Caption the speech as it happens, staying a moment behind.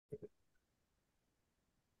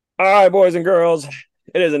All right, boys and girls,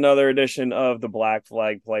 it is another edition of the Black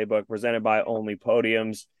Flag Playbook presented by Only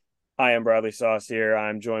Podiums. I am Bradley Sauce here.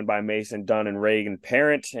 I'm joined by Mason Dunn and Reagan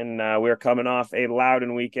Parent, and we're coming off a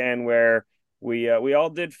Loudon weekend where we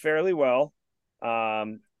all did fairly well.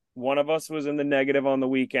 Um, One of us was in the negative on the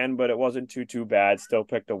weekend, but it wasn't too bad. Still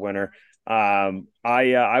picked a winner. I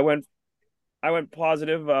went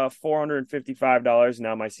positive $455.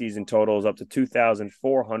 Now my season total is up to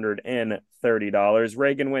 $2,430.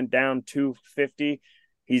 Reagan went down 250.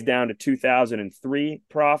 He's down to 2003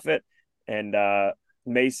 profit. And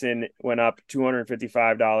Mason went up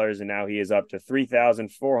 $255 and now he is up to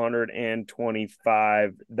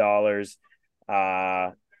 $3,425.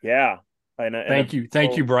 Yeah. An Thank you,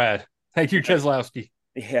 eventful Brad. Thank you, Cheslowski.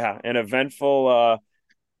 yeah, an eventful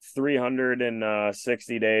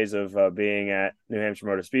 360 days of being at New Hampshire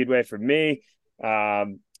Motor Speedway for me. I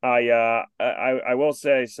will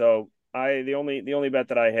say so. The only bet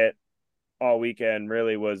that I hit all weekend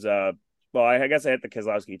really was well, I guess I hit the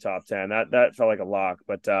Keselowski top 10. That felt like a lock,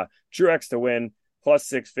 but Truex to win plus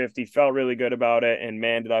 650 felt really good about it, and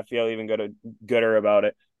man, did I feel even gooder about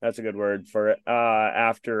it. That's a good word for it.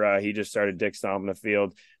 After he just started dick stomping the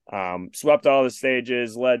field, swept all the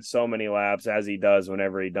stages, led so many laps as he does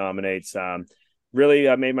whenever he dominates.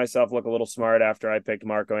 Really made myself look a little smart after I picked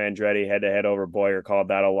Marco Andretti head to head over Boyer, called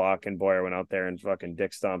that a lock, and Boyer went out there and fucking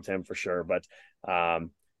dick stomped him for sure. But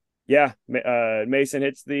yeah, Mason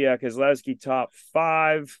hits the Keselowski top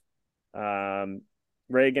five.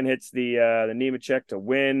 Reagan hits the Nemechek to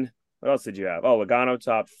win. What else did you have? Oh, Logano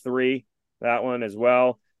top three, that one as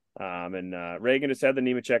well. And Reagan just had the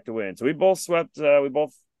Nemechek to win. So we both swept. We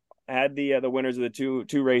both had the winners of the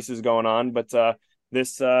two races going on. But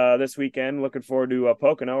this weekend, looking forward to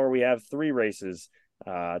Pocono, where we have three races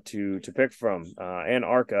to pick from, and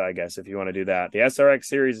ARCA, I guess, if you want to do that. The SRX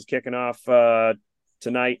series is kicking off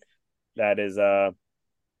tonight. That is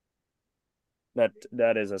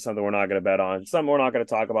something we're not going to bet on. Something we're not going to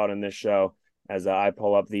talk about in this show. As I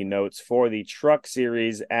pull up the notes for the Truck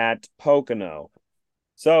Series at Pocono.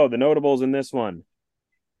 So the notables in this one: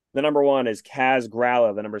 the number 1 is Kaz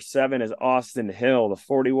Gralla. The number 7 is Austin Hill. The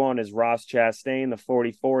 41 is Ross Chastain. The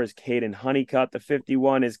 44 is Caden Honeycutt. The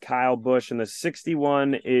 51 is Kyle Busch, and the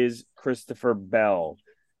 61 is Christopher Bell.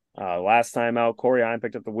 Last time out, Corey Heim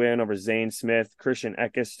picked up the win over Zane Smith, Christian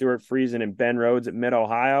Eckes, Stuart Friesen, and Ben Rhodes at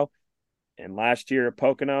Mid-Ohio. And last year at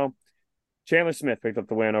Pocono, Chandler Smith picked up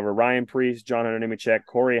the win over Ryan Preece, John Hunter Nemechek,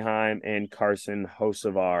 Corey Heim, and Carson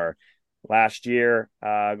Hocevar. Last year,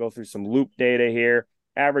 go through some loop data here.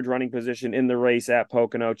 Average running position in the race at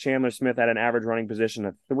Pocono: Chandler Smith had an average running position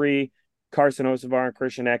of 3. Carson Hocevar and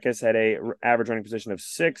Christian Eckes had a average running position of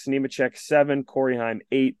 6. Nemechek 7. Corey Heim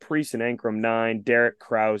 8. Preece and Ankrum 9. Derek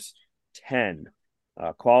Kraus 10.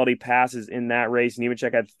 Quality passes in that race: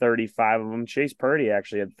 Nemechek had 35 of them. Chase Purdy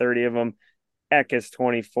actually had 30 of them. Eckes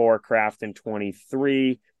 24, Crafton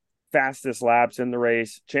 23. Fastest laps in the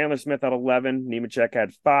race: Chandler Smith had 11, Nemechek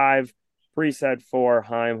had 5, Preece had 4,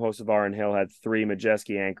 Heim, Hocevar, and Hill had 3,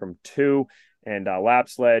 Majeski, Ankrum 2. And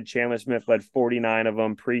laps led: Chandler Smith led 49 of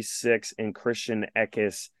them, Preece 6, and Christian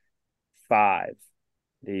Eckes 5.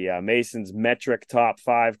 The Masons metric top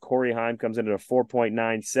 5: Corey Heim comes in at a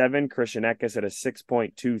 4.97, Christian Eckes at a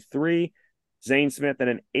 6.23, Zane Smith at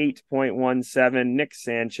an 8.17, Nick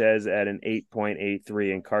Sanchez at an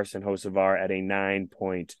 8.83, and Carson Hocevar at a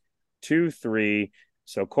 9.23.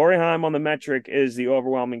 So Corey Heim on the metric is the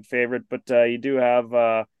overwhelming favorite, but you do have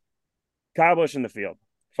Kyle Busch in the field.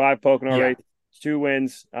 5 Pocono Yeah. races, 2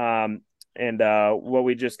 wins. And what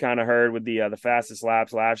we just kind of heard with the fastest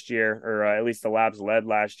laps last year, or at least the laps led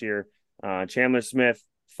last year, Chandler Smith,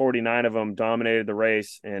 49 of them, dominated the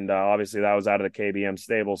race, and obviously that was out of the KBM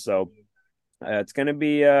stable. So it's going to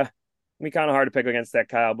be kind of hard to pick against that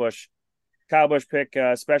Kyle Busch pick,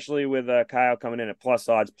 especially with Kyle coming in at plus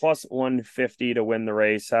odds, plus 150 to win the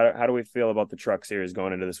race. How do we feel about the Truck Series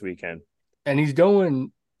going into this weekend?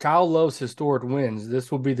 And Kyle loves historic wins.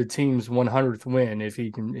 This will be the team's 100th win if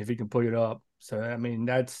he can put it up. So I mean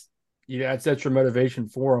that's extra motivation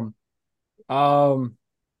for him. But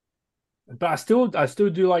I still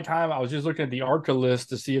do like Heim. I was just looking at the ARCA list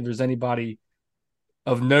to see if there's anybody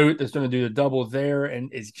of note that's going to do the double there, and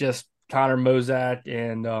it's just Connor Mozak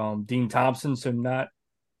and Dean Thompson. So not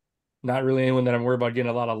really anyone that I'm worried about getting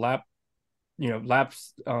a lot of laps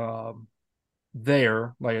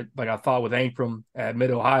there, like I thought with Ankrum at Mid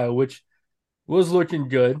Ohio, which was looking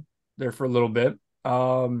good there for a little bit.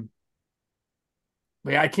 But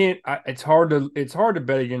yeah, I can't. It's hard to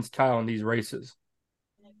bet against Kyle in these races.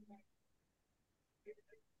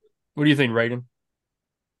 What do you think, Reagan?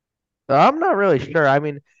 I'm not really sure. I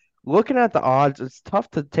mean, looking at the odds, it's tough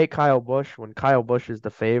to take Kyle Busch when Kyle Busch is the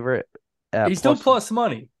favorite at He's still plus. plus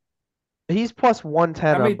money. He's plus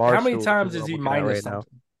 110 on How many Barstool, which is times what is I'm he looking at minus right now.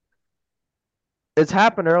 something? It's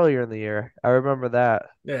happened earlier in the year. I remember that.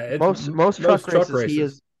 Yeah, it's Most truck most truck races, he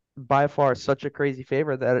races. is by far such a crazy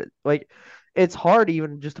favorite that it's hard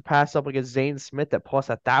even just to pass up like a Zane Smith at plus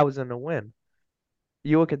 1,000 to win.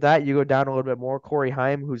 You look at that, you go down a little bit more. Corey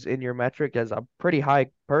Heim, who's in your metric as a pretty high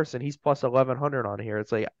person, he's plus 1,100 on here.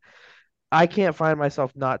 It's like I can't find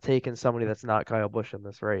myself not taking somebody that's not Kyle Busch in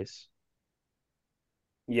this race.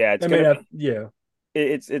 Yeah, I mean, yeah,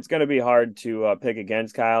 it's gonna be hard to pick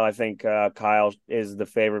against Kyle. I think Kyle is the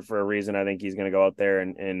favorite for a reason. I think he's gonna go out there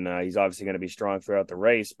and he's obviously gonna be strong throughout the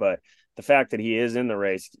race. But the fact that he is in the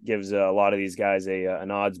race gives a lot of these guys a an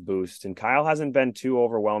odds boost. And Kyle hasn't been too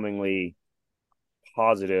overwhelmingly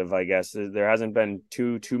positive. I guess there hasn't been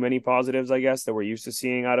too many positives. I guess that we're used to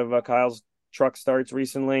seeing out of Kyle's truck starts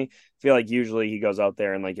recently. I feel like usually he goes out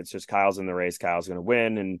there and like it's just Kyle's in the race. Kyle's gonna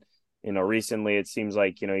win and recently it seems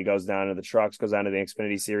like, he goes down to the trucks, goes down to the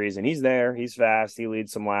Xfinity series, and he's there. He's fast. He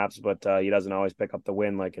leads some laps, but he doesn't always pick up the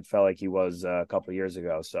win like it felt like he was a couple of years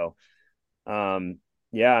ago. So, um,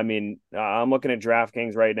 yeah, I mean, I'm looking at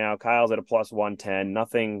DraftKings right now. Kyle's at a plus 110.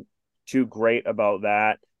 Nothing too great about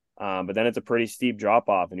that. But then it's a pretty steep drop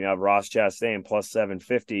off, and you have Ross Chastain plus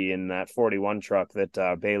 750 in that 41 truck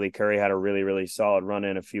that Bailey Curry had a really, really solid run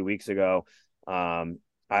in a few weeks ago.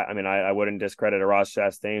 I mean, I wouldn't discredit a Ross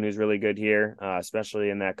Chastain who's really good here, especially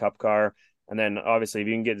in that Cup car. And then obviously, if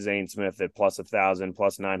you can get Zane Smith at plus 1,000,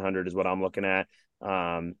 plus 900 is what I'm looking at.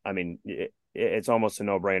 I mean, it's almost a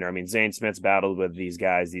no brainer. I mean, Zane Smith's battled with these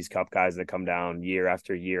guys, these Cup guys that come down year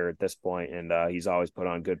after year at this point, and he's always put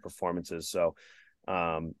on good performances. So,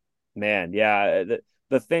 um, man, yeah.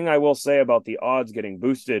 The thing I will say about the odds getting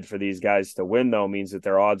boosted for these guys to win, though, means that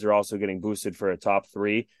their odds are also getting boosted for a top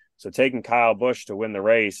three. So taking Kyle Busch to win the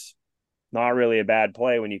race, not really a bad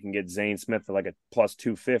play when you can get Zane Smith for like a plus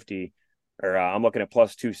 250, or I'm looking at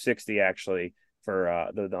plus 260 actually for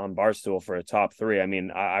on Barstool for a top three. I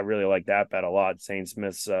mean, I really like that bet a lot. Zane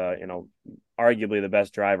Smith's, arguably the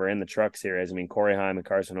best driver in the truck series. I mean, Corey Heim and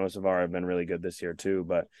Carson Hocevar have been really good this year too.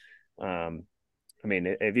 But um, I mean,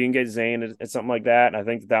 if you can get Zane at something like that, I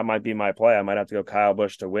think that might be my play. I might have to go Kyle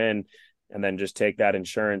Busch to win and then just take that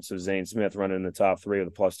insurance of Zane Smith running in the top three with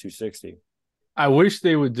a plus 260. I wish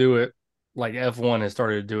they would do it like F1 has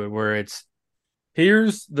started to do it, where it's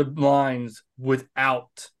here's the lines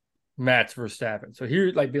without Max Verstappen. So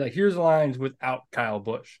here, like, be like, here's the lines without Kyle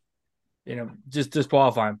Busch. Just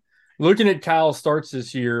disqualify him. Looking at Kyle starts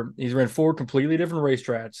this year, he's ran four completely different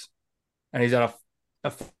racetracks, and he's at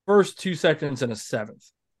a first 2 seconds and a seventh.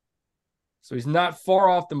 So he's not far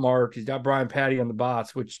off the mark. He's got Brian Patty on the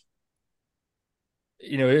bots, which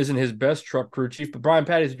isn't his best truck crew chief, but Brian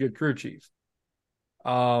Patty's a good crew chief.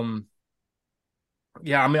 Um,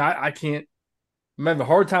 yeah, I mean, I can't. I'm having a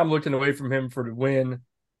hard time looking away from him for the win,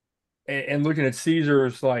 and looking at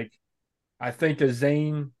Caesars. Like, I think a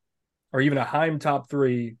Zane or even a Heim top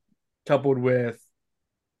three, coupled with,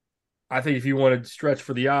 I think if you want to stretch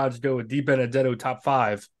for the odds, go with Di Benedetto top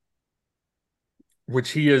five, which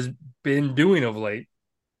he has been doing of late.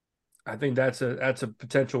 I think that's a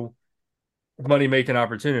potential money making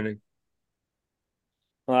opportunity.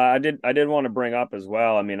 I did want to bring up as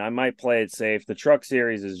well. I mean, I might play it safe. The truck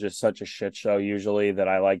series is just such a shit show usually that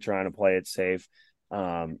I like trying to play it safe.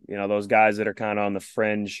 Those guys that are kind of on the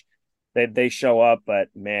fringe, they show up, but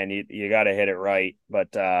man, you got to hit it right.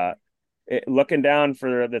 But looking down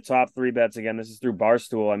for the top three bets again, this is through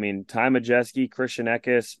Barstool. I mean, Ty Majeski, Christian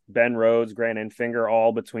Eckes, Ben Rhodes, Grant Enfinger,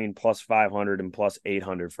 all between plus 500 and plus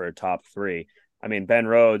 800 for a top three. I mean, Ben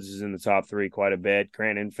Rhodes is in the top three quite a bit.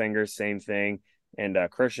 Grant Enfinger, same thing. And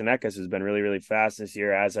Christian Eckes has been really, really fast this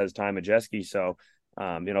year, as has Ty Majeski. So,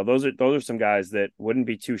 those are some guys that wouldn't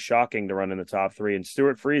be too shocking to run in the top three. And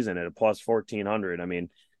Stuart Friesen at a plus 1,400. I mean,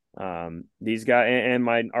 these guys and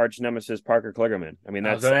my arch nemesis Parker Kligerman. I mean,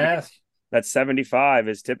 I was going to ask. that 75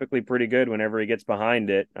 is typically pretty good whenever he gets behind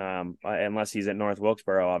it, unless he's at North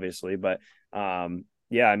Wilkesboro, obviously. But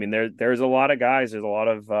yeah, I mean, there's a lot of guys, there's a lot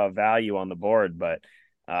of value on the board, but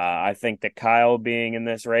I think that Kyle being in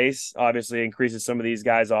this race obviously increases some of these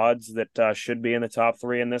guys' odds that should be in the top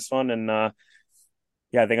three in this one. And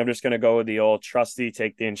yeah, I think I'm just going to go with the old trusty,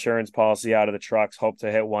 take the insurance policy out of the trucks, hope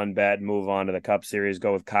to hit one bet, move on to the Cup Series,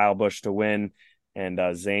 go with Kyle Busch to win, and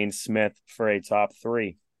Zane Smith for a top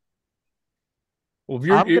three. Well, if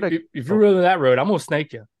you're I'm gonna. if you're Oh, really that road, I'm gonna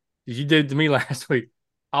snake you because you did to me last week.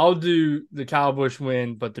 I'll do the Kyle Busch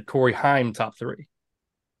win, but the Corey Heim top three.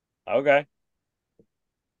 Okay.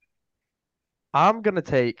 I'm gonna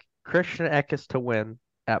take Christian Eckes to win.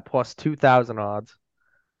 at plus 2,000 odds.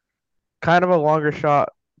 Kind of a longer shot.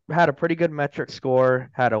 Had a pretty good metric score.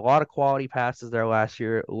 Had a lot of quality passes there last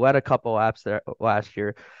year. Led a couple laps there last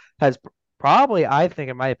year. Has probably, I think,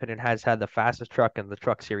 in my opinion, has had the fastest truck in the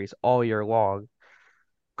Truck Series all year long.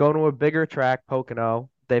 Going to a bigger track, Pocono.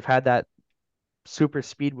 They've had that super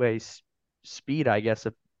speedway speed, I guess,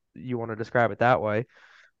 if you want to describe it that way.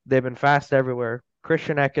 They've been fast everywhere.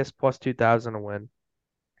 Christian Eckes plus 2,000 to win.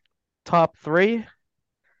 Top three,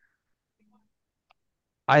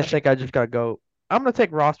 I think I just gotta go. I'm gonna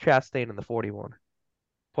take Ross Chastain in the 41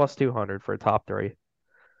 plus 200 for a top three.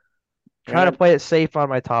 And Trying to play it safe on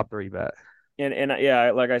my top three bet. and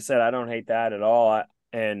yeah, like I said, I don't hate that at all.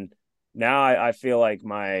 And now I feel like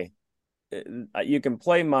you can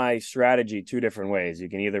play my strategy two different ways. You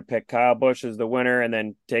can either pick Kyle Busch as the winner and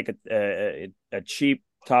then take a cheap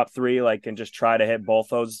top three, like, and just try to hit both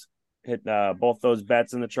those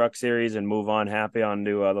bets in the Truck Series and move on happy on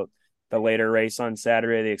to the later race on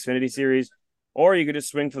Saturday, the Xfinity Series, or you could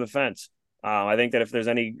just swing for the fence. I think that if there's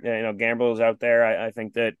any gamblers out there, I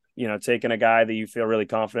think that taking a guy that you feel really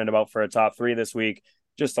confident about for a top three this week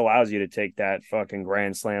just allows you to take that fucking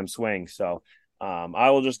grand slam swing. So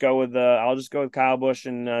I'll just go with Kyle Busch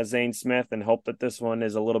and Zane Smith and hope that this one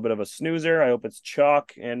is a little bit of a snoozer. I hope it's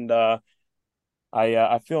chalk, and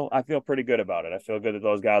I feel pretty good about it. I feel good that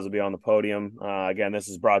those guys will be on the podium. Again, this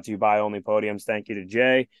is brought to you by Only Podiums. Thank you to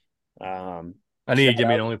Jay. I need to Shout get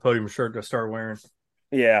me an out. Only Podium shirt to start wearing.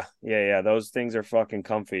 Yeah. Those things are fucking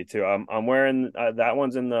comfy too. I'm wearing that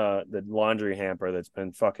one's in the laundry hamper that's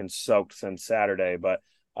been fucking soaked since Saturday, but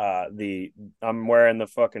the I'm wearing the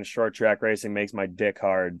fucking Short Track Racing makes my dick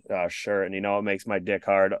hard shirt, and it makes my dick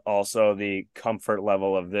hard. Also, the comfort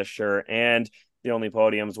level of this shirt and the Only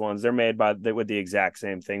Podiums ones, they're made with the exact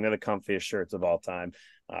same thing. They're the comfiest shirts of all time.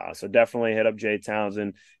 So definitely hit up Jay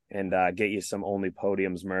Townsend and get you some Only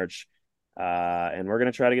Podiums merch. And we're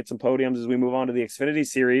going to try to get some podiums as we move on to the Xfinity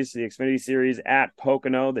Series. The Xfinity Series at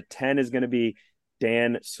Pocono. The 10 is going to be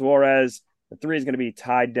Dan Suarez. The 3 is going to be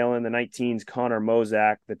Ty Dillon. The 19 is Connor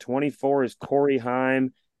Mozak. The 24 is Corey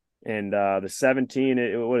Heim. And the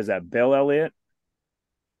 17, what is that, Bill Elliott?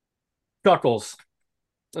 Chuckles.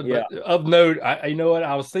 Yeah. But of note, I you know what?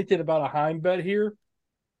 I was thinking about a Heim bet here,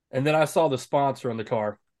 and then I saw the sponsor on the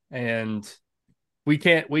car, and we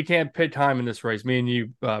can't pick Heim in this race. Me and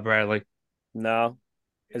you, Bradley. No.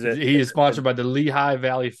 Is it? He is sponsored by the Lehigh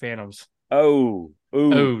Valley Phantoms. Oh,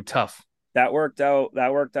 ooh. Oh, tough. That worked out.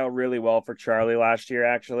 That worked out really well for Charlie last year.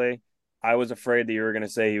 Actually, I was afraid that you were going to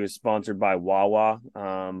say he was sponsored by Wawa.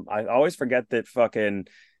 I always forget that fucking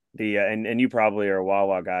and you probably are a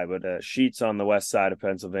Wawa guy, but Sheetz on the west side of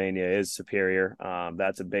Pennsylvania is superior.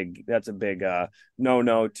 That's a big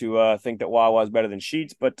no to think that Wawa is better than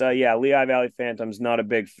Sheetz. But yeah, Lehigh Valley Phantoms, not a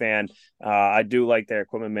big fan. I do like their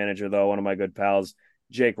equipment manager though, one of my good pals,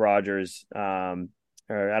 Jake Rogers.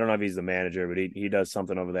 Or I don't know if he's the manager, but he does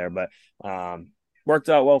something over there. But worked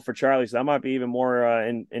out well for Charlie, so that might be even more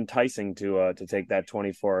enticing to take that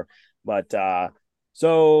 24. But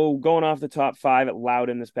so going off the top 5 at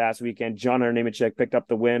Loudon this past weekend, John Nemechek picked up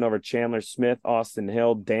the win over Chandler Smith, Austin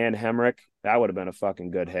Hill, Dan Hemrick. That would have been a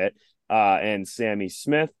fucking good hit. And Sammy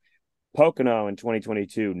Smith. Pocono in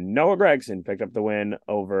 2022, Noah Gregson picked up the win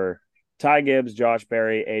over Ty Gibbs, Josh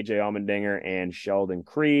Berry, AJ Allmendinger, and Sheldon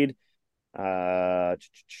Creed. Let's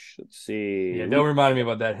see. Yeah, don't remind me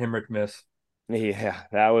about that Hemrick miss. Yeah,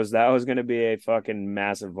 that was going to be a fucking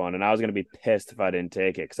massive one, and I was going to be pissed if I didn't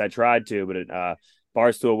take it because I tried to, but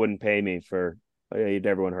Barstool wouldn't pay me for.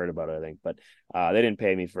 Everyone heard about it, I think, but they didn't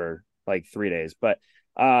pay me for like 3 days. But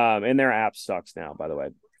and their app sucks now, by the way.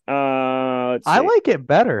 Let's I see. like it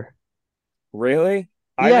better. Really?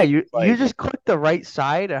 I Yeah, think you just click the right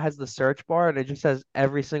side. It has the search bar and it just says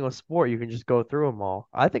every single sport. You can just go through them all.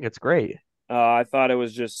 I think it's great. I thought it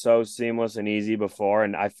was just so seamless and easy before,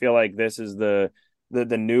 and I feel like this is the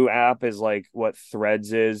new app is like what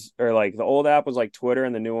Threads is, or like the old app was like Twitter,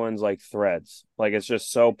 and the new one's like Threads. Like it's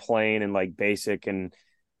just so plain and like basic, and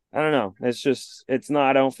I don't know. It's not.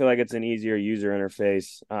 I don't feel like it's an easier user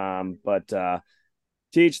interface. But to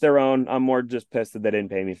each their own. I'm more just pissed that they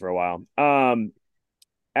didn't pay me for a while.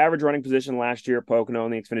 Average running position last year at Pocono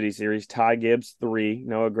in the Xfinity Series: Ty Gibbs 3,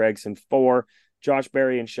 Noah Gregson 4. Josh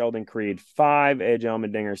Berry and Sheldon Creed 5, AJ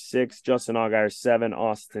Allmendinger 6, Justin Allgaier 7,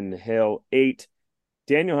 Austin Hill 8,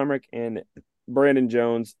 Daniel Hemrick and Brandon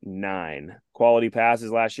Jones 9. Quality passes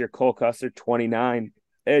last year: Cole Custer 29,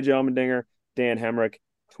 AJ Allmendinger, Dan Hemrick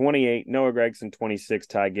 28, Noah Gregson 26,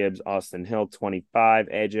 Ty Gibbs, Austin Hill 25,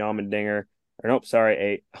 AJ Allmendinger, or nope,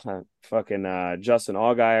 sorry, fucking Justin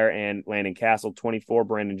Allgaier and Landon Castle 24,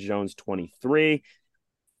 Brandon Jones 23.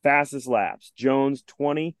 Fastest laps: Jones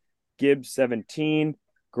 20, Gibbs 17,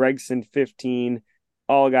 Gregson 15,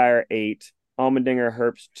 Allgaier 8, Allmendinger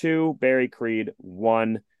Herbst 2, Barry Creed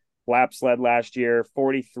 1. Laps led last year: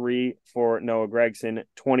 43 for Noah Gregson,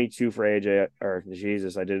 22 for AJ. Or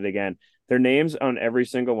Jesus, I did it again. Their names on every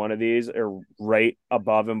single one of these are right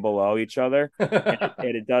above and below each other.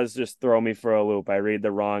 And it does just throw me for a loop. I read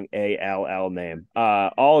the wrong ALL name.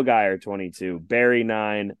 Allgaier 22, Barry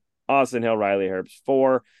 9, Austin Hill, Riley Herbst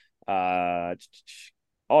 4.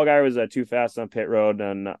 Allgaier was too fast on pit road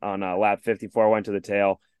on lap 54, went to the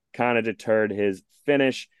tail, kind of deterred his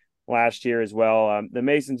finish last year as well. The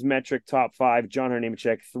Masons metric top 5: John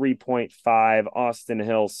Nemechek 3.5, Austin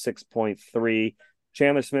Hill 6.3,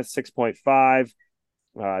 Chandler Smith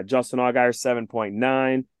 6.5, Justin Allgaier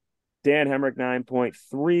 7.9, Dan Hemrick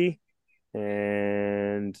 9.3.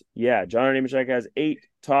 And yeah, John Nemechek has 8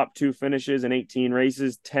 top 2 finishes in 18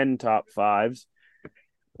 races, 10 top 5s.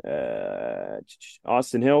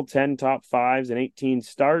 Austin Hill 10 top 5s and 18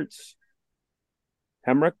 starts.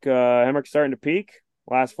 Hemrick starting to peak.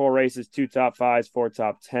 Last 4 races, 2 top 5s, 4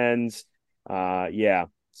 top 10s. Yeah.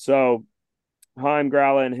 So Heim,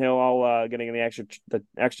 Gralla, and Hill all getting the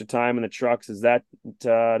extra time in the trucks. Does that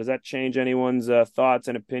change anyone's thoughts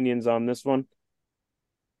and opinions on this one?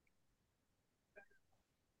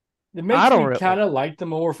 It I makes don't me really. kind of like them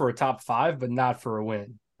more for a top 5, but not for a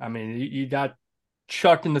win. I mean, you got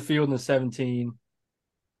Chuck in the field in the 17.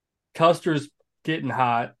 Custer's getting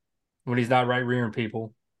hot when he's not right rearing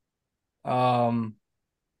people. But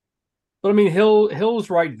I mean, Hill's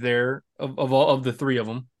right there of all of the 3 of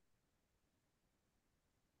them.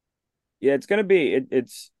 Yeah, it's gonna be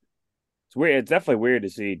it's weird. It's definitely weird to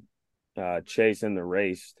see Chase in the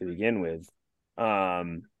race to begin with.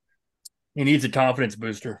 Um, He needs a confidence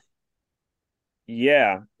booster.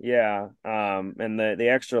 yeah. And the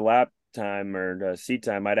extra lap time or the seat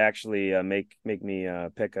time might actually make me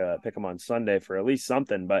pick him on Sunday for at least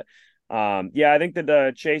something. But yeah, I think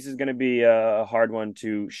that Chase is going to be a hard one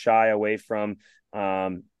to shy away from.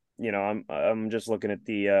 I'm just looking at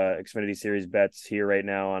the Xfinity Series bets here right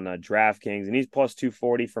now on DraftKings, and he's plus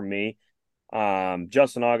 240 for me.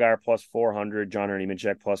 Justin Allgaier plus 400, John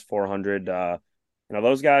Nemechek plus 400.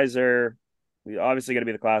 Those guys are obviously going to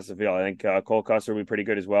be the class of field. I think Cole Custer will be pretty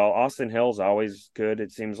good as well. Austin Hill's always good,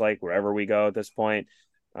 it seems like, wherever we go at this point.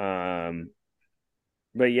 Um,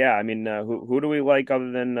 but yeah, I mean, who do we like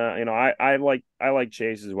other than I like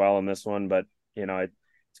Chase as well in this one, but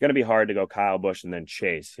it's going to be hard to go Kyle Busch and then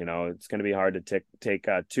Chase. It's going to be hard to take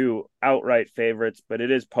 2 outright favorites, but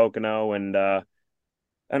it is Pocono, and I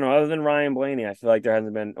don't know. Other than Ryan Blaney, I feel like there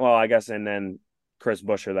hasn't been. Well, I guess, and then Chris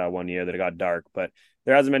Buescher that one year that it got dark, but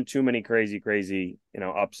there hasn't been too many crazy,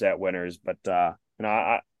 upset winners. But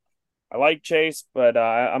I like Chase, but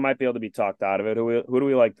I might be able to be talked out of it. Who do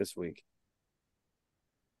we like this week?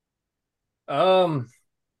 Um,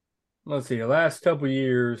 let's see. The last couple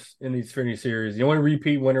years in these Xfinity series, the only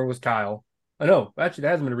repeat winner was Kyle. Oh no, actually,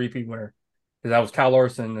 that hasn't been a repeat winner because that was Kyle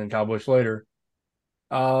Larson and Kyle Busch later.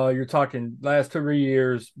 You're talking last 3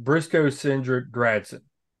 years: Briscoe, Cindric, Gradson.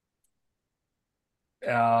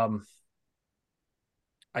 Um,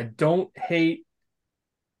 I don't hate.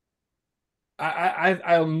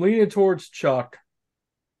 I'm leaning towards Chuck,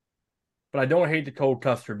 but I don't hate the Cold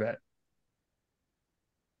Custer bet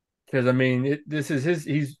because I mean this is his.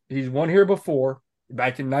 He's won here before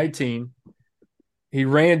back in 19. He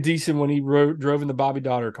ran decent when he drove in the Bobby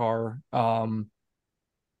Daughter car.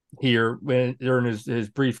 Here when during his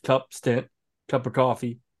brief cup of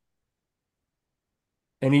coffee,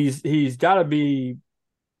 and he's got to be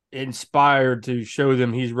inspired to show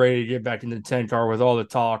them he's ready to get back in the 10 car with all the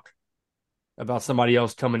talk about somebody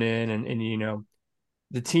else coming in, and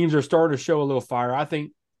the teams are starting to show a little fire. I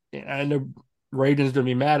think, I know Raden's going to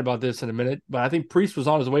be mad about this in a minute, but I think Priest was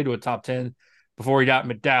on his way to a top 10 before he got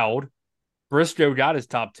McDowell. Briscoe got his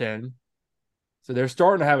top 10. So they're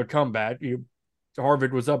starting to have a comeback.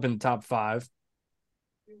 Harvick was up in the top 5.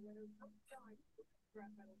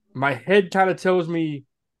 My head kind of tells me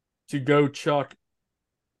to go Chuck,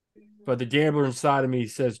 but the gambler inside of me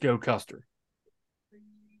says go Custer.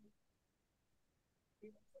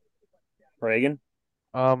 Reagan?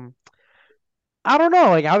 Um, I don't know.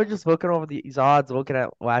 Like I was just looking over these odds, looking at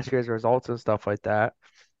last year's results and stuff like that,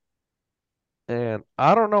 and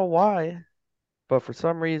I don't know why, but for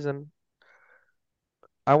some reason,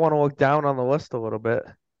 I want to look down on the list a little bit.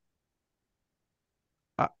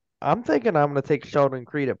 I, I'm thinking I'm gonna take Sheldon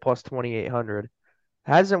Creed at plus 2,800.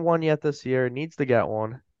 Hasn't won yet this year. Needs to get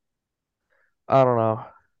one. I don't know.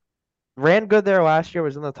 Ran good there last year.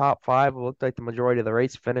 Was in the top 5. It looked like the majority of the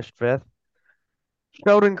race. Finished 5th.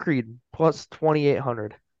 Sheldon Creed plus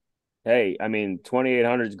 2,800. Hey, I mean,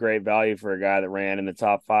 2,800 is great value for a guy that ran in the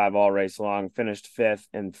top five all race long, finished fifth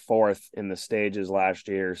and fourth in the stages last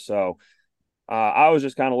year. So I was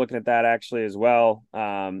just kind of looking at that actually as well.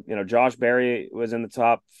 Josh Berry was in the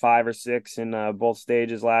top five or six in both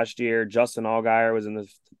stages last year. Justin Allgaier was in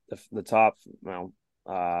the top. Well,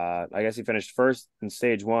 I guess he finished first in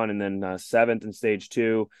stage one and then seventh in stage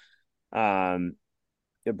two. Um,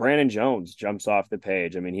 Brandon Jones jumps off the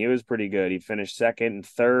page. I mean, he was pretty good. He finished second and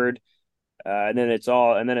third, and then it's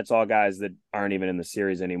all guys that aren't even in the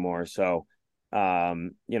series anymore. So,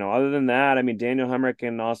 other than that, I mean, Daniel Hemrick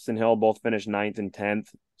and Austin Hill both finished ninth and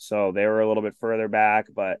 10th, so they were a little bit further back.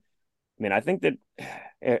 But I mean, I think that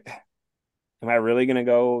am I really going to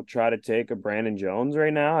go try to take a Brandon Jones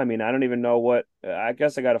right now? I mean, I don't even know what. I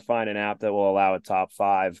guess I got to find an app that will allow a top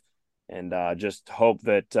five, and just hope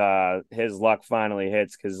that his luck finally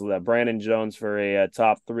hits because Brandon Jones for a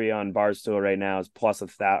top three on Barstool right now is plus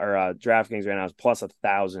 1,000, or DraftKings right now is plus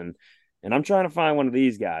 1,000. And I'm trying to find one of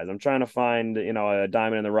these guys. I'm trying to find a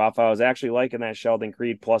diamond in the rough. I was actually liking that Sheldon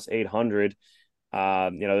Creed plus 800.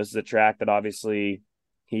 This is a track that obviously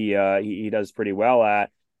he does pretty well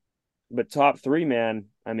at, but top three, man,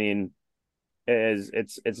 I mean,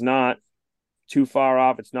 it's not too far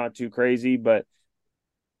off. It's not too crazy, but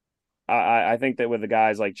I think that with the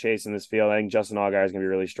guys like Chase in this field, I think Justin Allgaier is going to be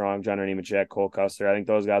really strong. John Nemechek, Cole Custer, I think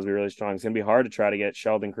those guys will be really strong. It's going to be hard to try to get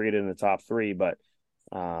Sheldon Creed in the top three, but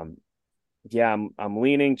um, yeah, I'm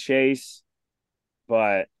leaning Chase,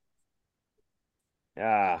 but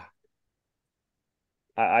uh,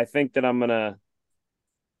 I think that I'm gonna.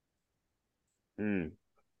 Hmm,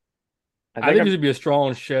 I I think think I'm. it's gonna be a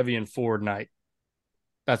strong Chevy and Ford night.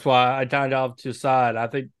 That's why I timed off to the side. I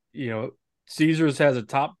think Caesars has a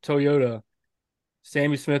top Toyota,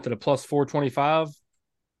 Sammy Smith at a plus 425,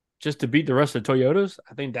 just to beat the rest of the Toyotas.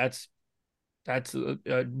 I think that's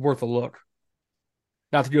worth a look.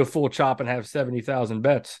 Not to do a full chop and have 70,000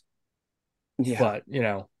 bets, Yeah, but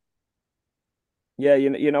yeah,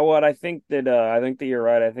 you know what? I think that you're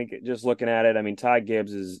right. I think just looking at it, I mean, Ty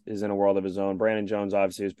Gibbs is in a world of his own. Brandon Jones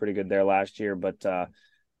obviously was pretty good there last year, but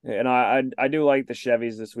I do like the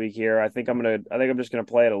Chevys this week here. I think I'm just gonna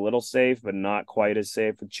play it a little safe, but not quite as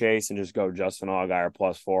safe with Chase, and just go Justin Allgaier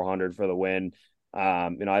plus 400 for the win. I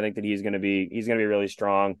think that he's gonna be really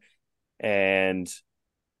strong, and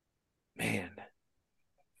man,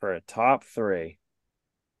 for a top three.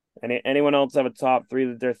 Anyone else have a top three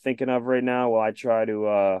that they're thinking of right now? While I try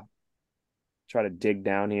to dig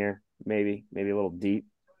down here, maybe a little deep.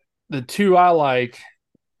 the two I like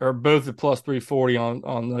are both at plus 340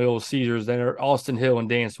 on the old Caesars. They're Austin Hill and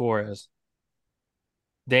Dan Suarez.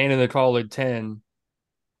 Dan in the call at 10.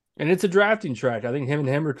 And it's a drafting track. I think him and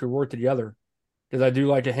Hemrick could work together because I do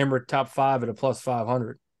like a Hemrick top five at a plus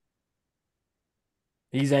 500.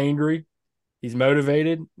 He's angry. He's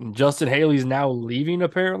motivated. And Justin Haley's now leaving,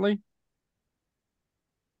 apparently.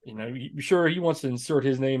 Sure he wants to insert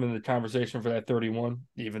his name in the conversation for that 31,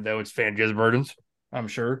 even though it's Van Gisbergen's, I'm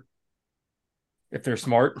sure, if they're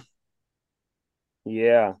smart.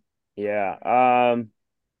 Yeah, yeah.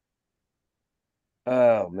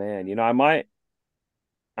 Oh man,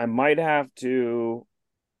 I might have to.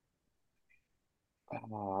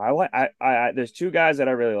 I like there's two guys that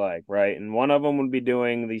I really like, right? And one of them would be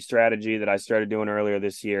doing the strategy that I started doing earlier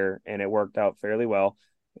this year, and it worked out fairly well.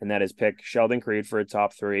 And that is pick Sheldon Creed for a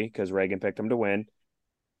top three because Reagan picked him to win,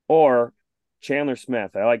 or Chandler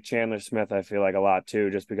Smith. I like Chandler Smith, I feel like a lot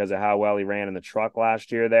too, just because of how well he ran in the truck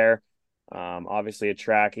last year there. Obviously a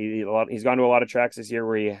track he's gone to a lot of tracks this year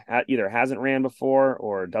where he either hasn't ran before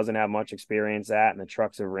or doesn't have much experience at, and the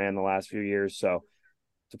trucks have ran the last few years. So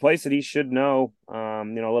it's a place that he should know, a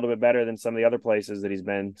little bit better than some of the other places that he's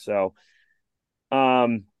been. So,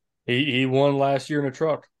 um, He won last year in a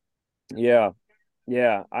truck. yeah,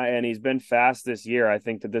 yeah. And he's been fast this year. I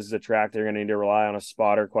think that this is a track they're going to need to rely on a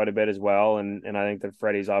spotter quite a bit as well. And I think that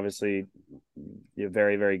Freddie's obviously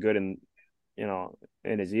very, very good you know,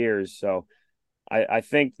 in his years. So I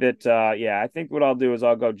think that, I think what I'll do is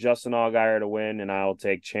I'll go Justin Allgaier to win, and I'll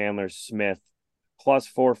take Chandler Smith plus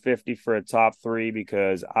 450 for a top three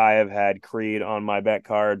because I have had Creed on my bet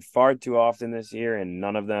card far too often this year, and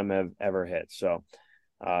none of them have ever hit. So,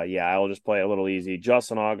 I'll just play a little easy.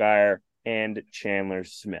 Justin Allgaier and Chandler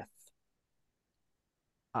Smith.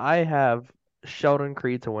 I have Sheldon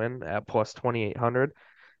Creed to win at plus 2,800.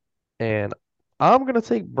 And I'm gonna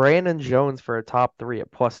take Brandon Jones for a top three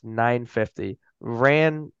at plus 950.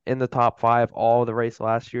 Ran in the top five all of the race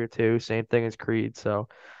last year too. Same thing as Creed. So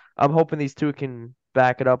I'm hoping these two can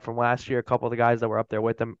back it up from last year. A couple of the guys that were up there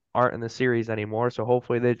with them aren't in the series anymore. So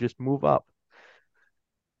hopefully they just move up.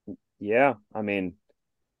 Yeah, I mean,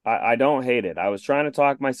 I don't hate it. I was trying to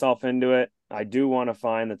talk myself into it. I do want to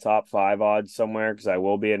find the top five odds somewhere because I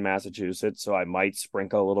will be in Massachusetts, so I might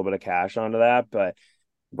sprinkle a little bit of cash onto that. But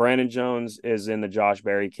Brandon Jones is in the Josh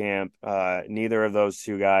Berry camp. Neither of those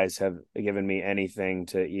two guys have given me anything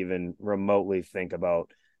to even remotely think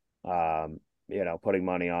about, putting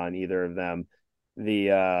money on either of them.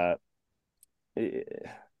 The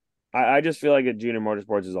I just feel like at Junior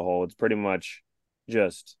Motorsports as a whole, it's pretty much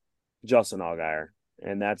just Justin Allgaier,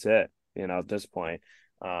 and that's it. At this point,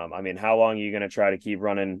 I mean, how long are you going to try to keep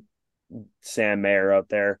running Sam Mayer out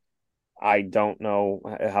there? I don't know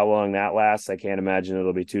how long that lasts. I can't imagine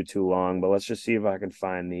it'll be too long. But let's just see if I can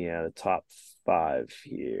find the top five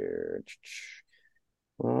here.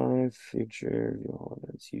 Five future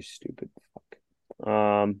elements. You stupid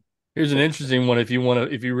fuck. Here's an interesting one. If you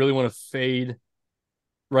really want to fade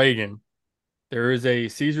Reagan, there is a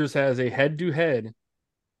Caesars has a head-to-head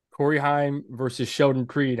Corey Heim versus Sheldon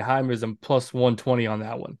Creed. Heim is a plus 120 on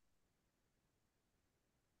that one.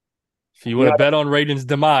 If you want to bet on Reagan's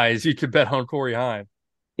demise, you could bet on Corey Heim.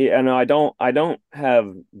 Yeah, no, I don't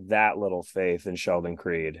have that little faith in Sheldon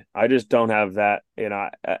Creed. I just don't have that.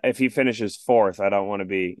 If he finishes fourth, I don't want to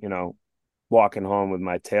be, walking home with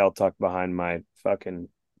my tail tucked behind my fucking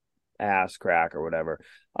ass crack or whatever.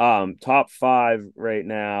 Top five right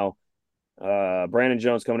now. Brandon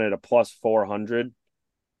Jones coming in at a plus 400.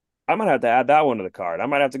 I might have to add that one to the card. I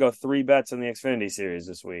might have to go 3 bets in the Xfinity series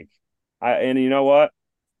this week. And you know what?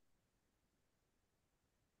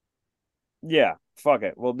 Yeah, fuck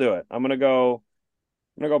it. We'll do it. I'm gonna go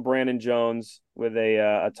Brandon Jones with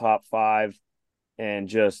a top five and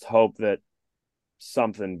just hope that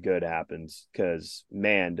something good happens because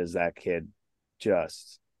man, does that kid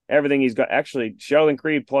just everything he's got. Actually, Sheldon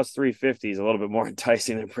Creed plus 350 is a little bit more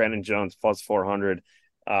enticing than Brandon Jones plus 400.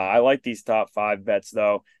 I like these top five bets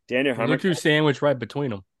though. Daniel Look Hemrick, who's sandwiched right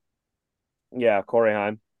between them. yeah, Corey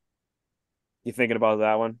Heim. You thinking about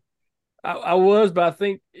that one? I was, but I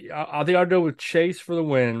think I'll go with Chase for the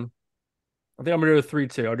win. I think I'm gonna go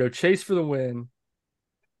 3-2. I'll go Chase for the win,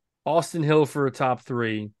 Austin Hill for a top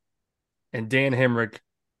three, and Dan Hemrick.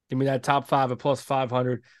 Give me that top five at plus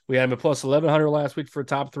 500. We had him at plus 1100 last week for a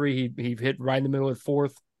top three. He hit right in the middle at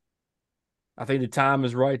fourth. I think the time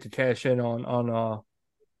is right to cash in on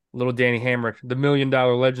little Danny Hemrick, the $1 million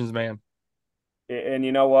Legends man. And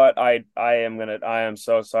you know what? I am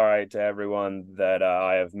so sorry to everyone that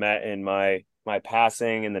I have met in my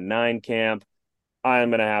passing in the nine camp. I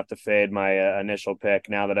am gonna have to fade my initial pick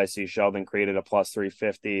now that I see Sheldon Creed at a plus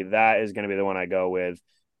 350. That is gonna be the one I go with.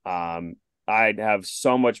 I have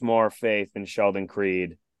so much more faith in Sheldon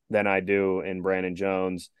Creed than I do in Brandon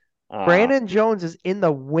Jones. Uh, Brandon Jones is in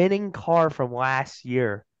the winning car from last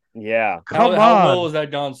year. yeah, Come How well on. has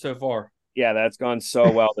that gone so far? yeah, that's gone so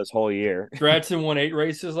well this whole year. Stratton won 8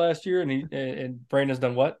 races last year, and Brandon's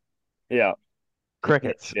done what? Yeah, hit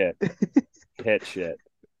Crickets. shit, hit shit.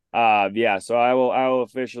 Yeah, so I will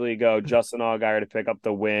officially go Justin Allgaier to pick up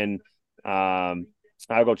the win.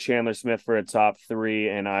 I'll go Chandler Smith for a top three,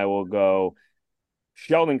 and I will go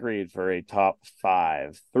Sheldon Creed for a top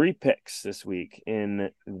five. 3 picks this week in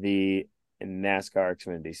the NASCAR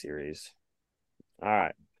Xfinity Series. All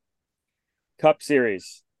right. Cup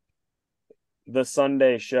Series. The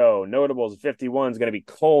Sunday show. Notables 51 is going to be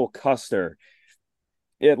Cole Custer.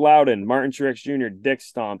 At Loudon, Martin Truex Jr., Dick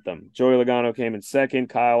stomped them. Joey Logano came in second,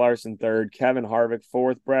 Kyle Larson third, Kevin Harvick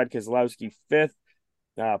fourth, Brad Keselowski fifth.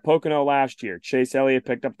 Pocono last year, Chase Elliott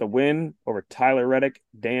picked up the win over Tyler Reddick,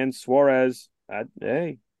 Dan Suarez.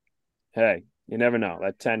 Hey, you never know.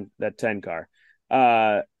 That ten car.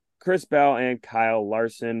 Chris Bell and Kyle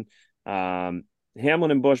Larson.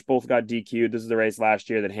 Hamlin and Busch both got DQ'd. This is the race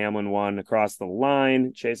last year that Hamlin won across the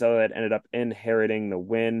line. Chase Elliott ended up inheriting the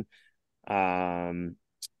win.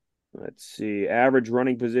 Let's see. Average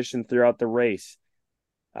running position throughout the race.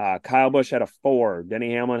 Kyle Busch had a 4.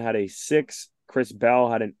 Denny Hamlin had a 6. Chris Bell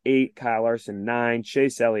had an 8. Kyle Larson 9.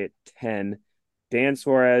 Chase Elliott 10. Dan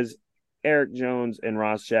Suarez, Eric Jones, and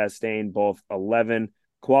Ross Chastain both 11.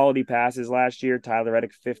 Quality passes last year. Tyler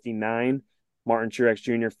Reddick 59. Martin Truex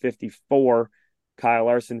Jr. 54. Kyle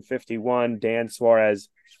Larson 51. Dan Suarez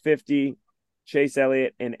 50. Chase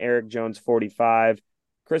Elliott and Eric Jones 45.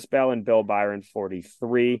 Chris Bell and Bill Byron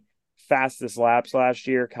 43. Fastest laps last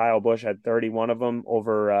year, Kyle Busch had 31 of them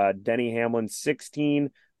over Denny Hamlin's 16,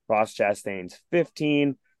 Ross Chastain's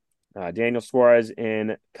 15, Daniel Suarez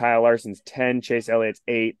and Kyle Larson's 10, Chase Elliott's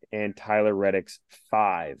 8, and Tyler Reddick's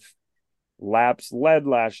 5. Laps led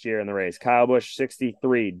last year in the race, Kyle Busch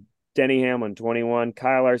 63, Denny Hamlin 21,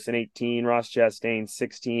 Kyle Larson 18, Ross Chastain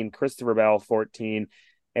 16, Christopher Bell 14,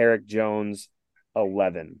 Eric Jones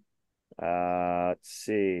 11. Let's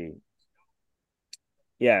see.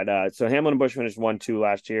 Yeah, so Hamlin and Bush finished 1-2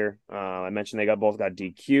 last year. I mentioned they both got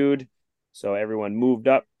DQ'd, so everyone moved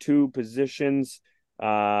up 2 positions.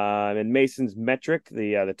 In Mason's metric,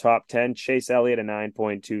 the top 10, Chase Elliott a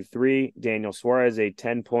 9.23, Daniel Suarez a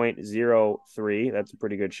 10.03. That's a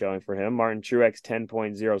pretty good showing for him. Martin Truex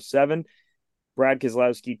 10.07, Brad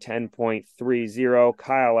Keselowski 10.30,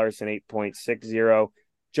 Kyle Larson 8.60,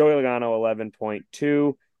 Joey Logano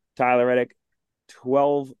 11.2, Tyler Reddick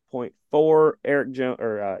 12.4, Eric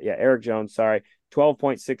Jones, sorry,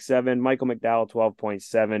 12.67, Michael McDowell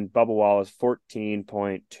 12.7, Bubba Wallace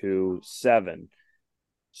 14.27.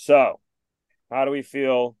 So, how do we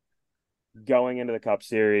feel going into the Cup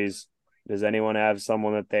Series? Does anyone have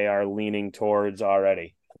someone that they are leaning towards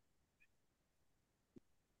already?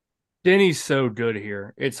 Denny's so good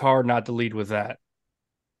here. It's hard not to lead with that.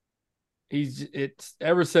 It's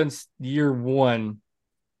ever since year one.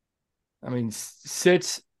 I mean,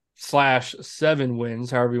 6/7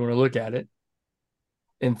 wins, however you want to look at it,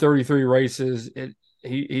 in 33 races.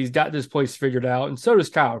 He's got this place figured out, and so does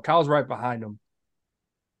Kyle. Kyle's right behind him.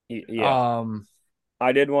 Yeah.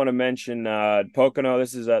 I did want to mention Pocono.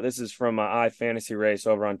 This is from iFantasy Race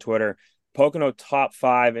over on Twitter. Pocono top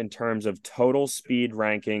 5 in terms of total speed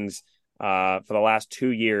rankings for the last 2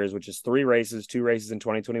 years, which is 3 races, 2 races in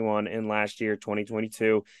 2021 and last year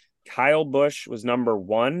 2022. Kyle Busch was number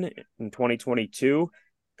 1 in 2022.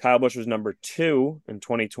 Kyle Busch was number 2 in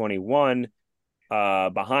 2021,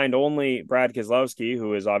 behind only Brad Keselowski,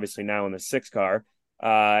 who is obviously now in the 6 car.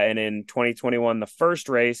 And in 2021, the first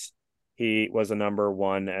race, he was a number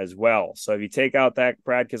 1 as well. So if you take out that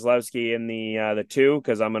Brad Keselowski in the 2,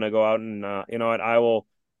 because I'm going to go out and you know what, I will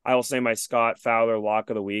say my Scott Fowler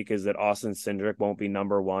lock of the week is that Austin Cindric won't be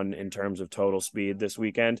number 1 in terms of total speed this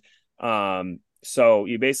weekend. So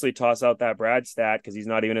you basically toss out that Brad stat because he's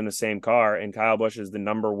not even in the same car, and Kyle Busch is the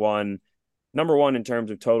number one in terms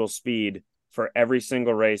of total speed for every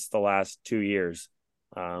single race the last 2 years.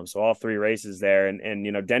 So all 3 races there, and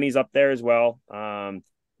you know Denny's up there as well.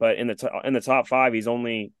 But in the top 5, he's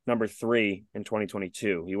only number 3 in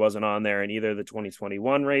 2022. He wasn't on there in either of the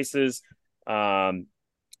 2021 races. Another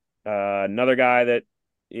guy that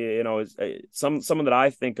you know is someone that I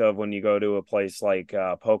think of when you go to a place like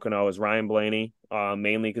Pocono is Ryan Blaney,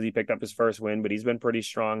 mainly because he picked up his first win, but he's been pretty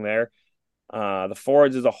strong there. The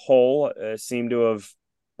Fords as a whole seem to have,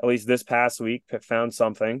 at least this past week, found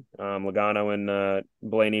something. Logano and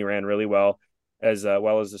Blaney ran really well as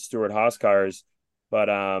the Stewart Haas cars. But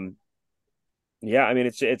yeah, I mean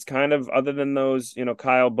it's kind of, other than those, you know,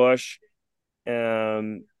 Kyle Busch,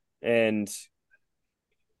 and you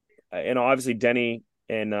know obviously Denny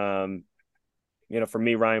and you know, for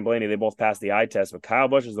me, Ryan Blaney, they both passed the eye test, but Kyle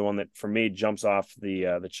Busch is the one that for me jumps off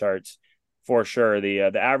the charts for sure. The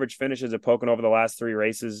average finishes at Pocono over the last 3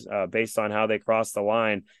 races, based on how they crossed the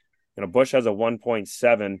line. You know, Busch has a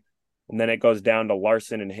 1.7, and then it goes down to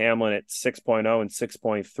Larson and Hamlin at 6.0 and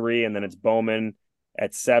 6.3, and then it's Bowman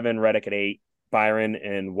at 7, Reddick at 8, Byron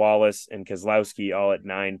and Wallace and Keselowski all at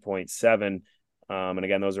 9.7. And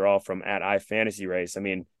again, those are all from at iFantasy Race. I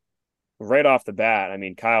mean, right off the bat, I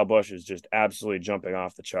mean, Kyle Busch is just absolutely jumping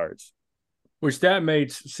off the charts. Which that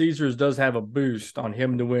makes Caesars does have a boost on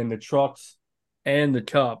him to win the trucks and the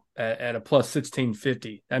cup at a plus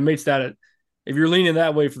 1650. That makes that if you're leaning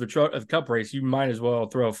that way for the cup race, you might as well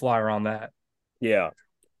throw a flyer on that. Yeah.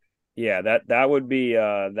 Yeah, that would be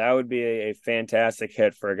a fantastic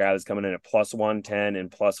hit for a guy that's coming in at plus 110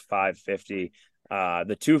 and plus 550.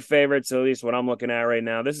 The 2 favorites, at least what I'm looking at right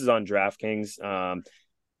now, this is on DraftKings.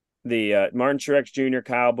 The Martin Truex Jr.,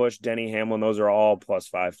 Kyle Busch, Denny Hamlin, those are all plus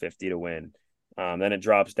 550 to win. Then it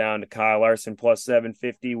drops down to Kyle Larson plus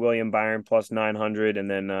 750, William Byron plus 900, and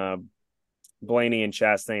then Blaney and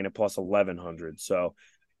Chastain at plus 1100. So,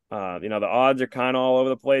 you know, the odds are kind of all over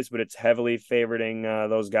the place, but it's heavily favoriting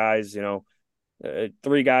those guys. You know,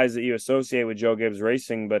 3 guys that you associate with Joe Gibbs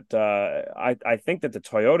Racing, but I think that the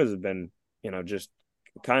Toyotas have been, you know, just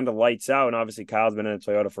kind of lights out, and obviously Kyle's been in a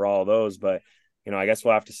Toyota for all of those, but you know, I guess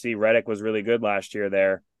we'll have to see. Reddick was really good last year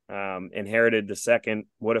there. Inherited the second,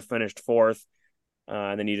 would have finished 4th.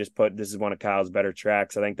 And then you just put, this is one of Kyle's better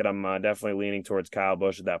tracks. I think that I'm definitely leaning towards Kyle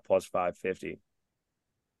Busch at that plus 550.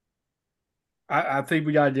 I think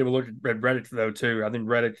we got to give a look at Reddick, though, too. I think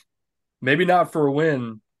Reddick, maybe not for a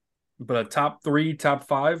win, but a top 3, top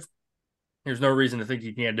 5, there's no reason to think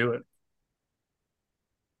he can't do it.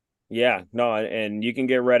 Yeah, no, and you can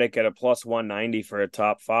get Reddick at a plus 190 for a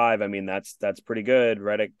top 5. I mean, that's pretty good.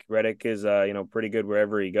 Reddick is you know, pretty good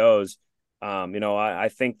wherever he goes. You know, I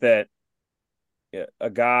think that a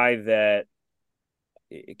guy that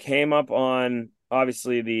came up on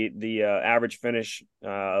obviously the average finish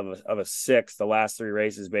of a sixth the last three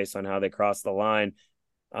races based on how they crossed the line.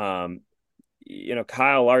 Um,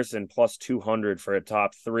 Kyle Larson plus 200 for a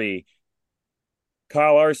top three.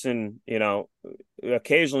 Kyle Larson,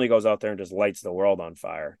 occasionally goes out there and just lights the world on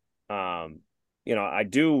fire. I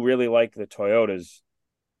do really like the Toyotas,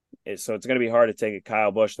 so it's going to be hard to take a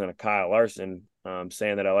Kyle Busch than a Kyle Larson.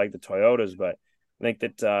 Saying that I like the Toyotas, but I think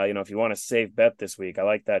that if you want a safe bet this week, I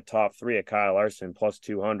like that top three of Kyle Larson plus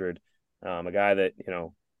 200. A guy that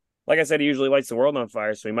like I said, he usually lights the world on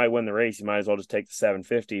fire, so he might win the race. You might as well just take the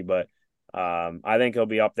 750, but I think he'll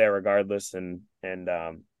be up there regardless, and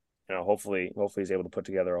hopefully he's able to put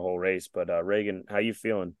together a whole race. But Reagan, how you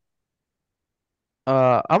feeling?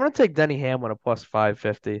 I'm gonna take Denny Hamlin at plus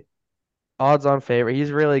 550. Odds on favorite.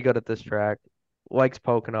 He's really good at this track. Likes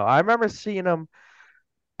Pocono. I remember seeing him.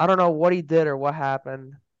 I don't know what he did or what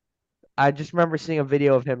happened. I just remember seeing a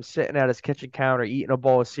video of him sitting at his kitchen counter eating a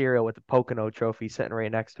bowl of cereal with the Pocono trophy sitting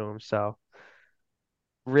right next to him. So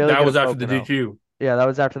really That good was at after the Pocono. DQ. Yeah, that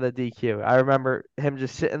was after the DQ. I remember him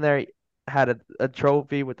just sitting there, had a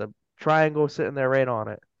trophy with a triangle sitting there right on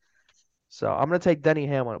it. So I'm gonna take Denny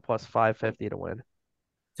Hamlin at plus 550 to win.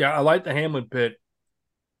 Yeah, I like the Hamlin pit,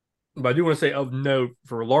 but I do want to say of note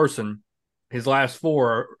for Larson, his last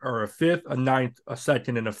four are a fifth, a ninth, a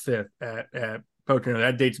second, and a fifth at Pocono.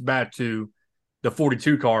 That dates back to the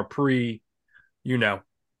 42 car pre, you know.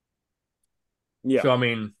 Yeah, So I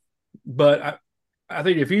mean, but I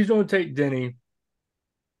think if he's going to take Denny,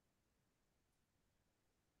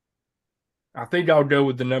 I think I'll go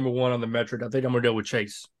with the number one on the metric. I think I'm going to go with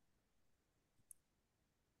Chase.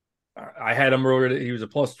 I had him earlier. He was a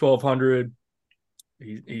plus 1200.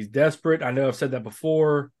 He's desperate. I know I've said that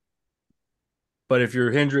before, but if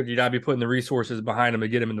you're Hendrick, you got to be putting the resources behind him to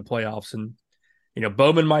get him in the playoffs. And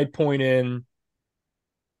Bowman might point in.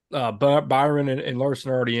 Byron and Larson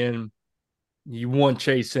are already in. You want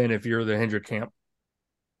Chase in if you're the Hendrick camp.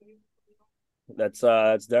 that's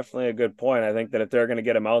definitely a good point. I think that if they're going to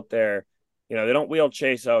get him out there, they don't wheel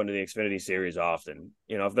Chase out into the Xfinity Series often.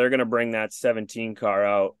 If they're going to bring that 17 car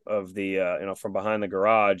out of the from behind the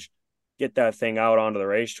garage, get that thing out onto the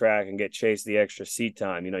racetrack and get Chase the extra seat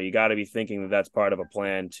time. You got to be thinking that that's part of a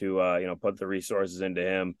plan to put the resources into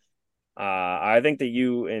him. I think that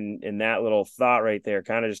you in that little thought right there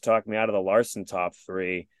kind of just talked me out of the Larson top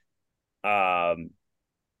three. And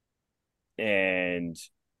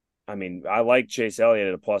I mean, I like Chase Elliott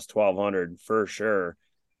at a plus 1200 for sure.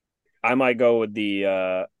 I might go with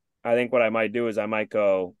I think what I might do is I might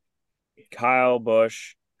go Kyle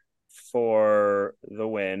Busch for the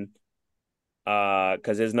win.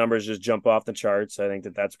 Because his numbers just jump off the charts. I think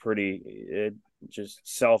that that's pretty just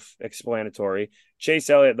self-explanatory. Chase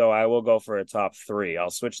Elliott, though, I will go for a top three. I'll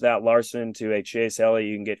switch that Larson to a Chase Elliott.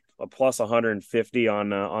 You can get a plus 150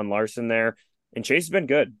 on Larson there. And Chase has been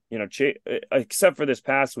good, Chase, except for this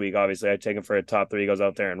past week. Obviously, I take him for a top three. He goes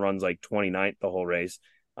out there and runs like 29th the whole race.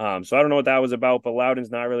 So I don't know what that was about, but Loudon's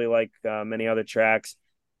not really like many other tracks.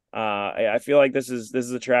 I feel like this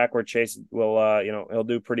is a track where Chase will he'll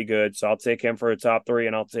do pretty good. So I'll take him for a top three,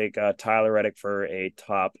 and I'll take Tyler Reddick for a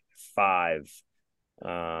top five.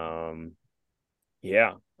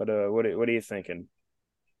 Yeah. But what are you thinking?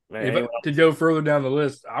 To go further down the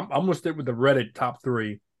list, I'm going to stick with the Reddick top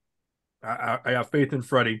three. I have faith in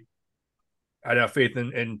Freddie. I have faith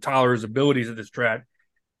in Tyler's abilities at this track.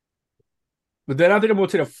 But then I think I'm going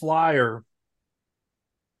to take a flyer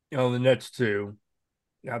on the next two.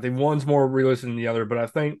 I think one's more realistic than the other, but I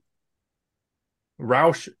think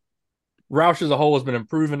Roush as a whole has been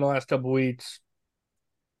improving the last couple of weeks.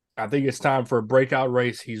 I think it's time for a breakout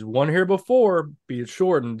race. He's won here before, be it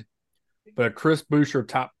shortened, but a Chris Buescher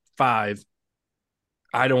top five,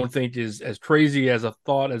 I don't think is as crazy as a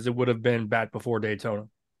thought as it would have been back before Daytona.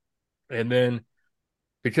 And then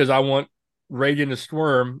because I want Reagan to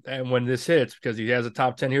squirm, and when this hits, because he has a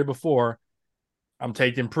top 10 here before, I'm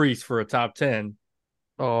taking Priest for a top 10.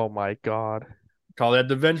 Oh my God. Call that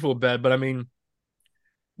the vengeful bet. But I mean,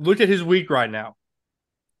 look at his week right now.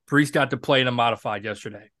 Priest got to play in a modified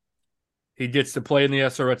yesterday. He gets to play in the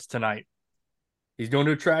SRX tonight. He's going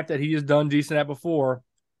to a track that he has done decent at before.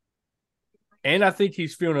 And I think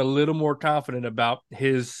he's feeling a little more confident about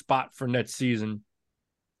his spot for next season.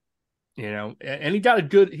 And he got a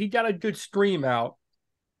good stream out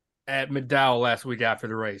at McDowell last week after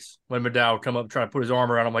the race. When McDowell come up and try to put his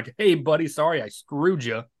arm around him, like, hey, buddy, sorry I screwed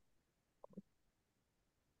you.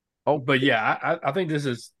 Oh, but yeah, I think this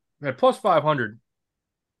is at plus 500.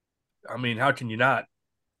 I mean, how can you not?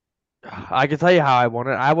 I can tell you how I want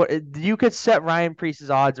it. You could set Ryan Priest's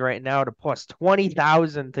odds right now to plus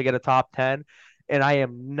 20,000 to get a top 10, and I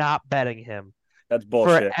am not betting him That's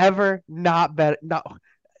bullshit. Forever not bet. No,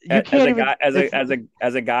 you As can't a even. guy,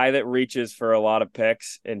 as a guy that reaches for a lot of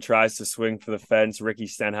picks and tries to swing for the fence, Ricky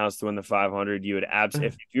Stenhouse to win the 500, you would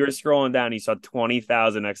if you were scrolling down, you saw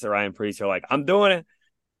 20,000 next to Ryan Preece. You're like, I'm doing it.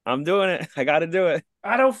 I'm doing it. I got to do it.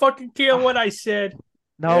 I don't fucking care what I said.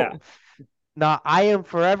 Yeah. No, no, I am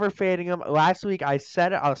forever fading him. Last week I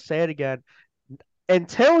said it. I'll say it again.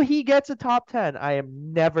 Until he gets a top 10, I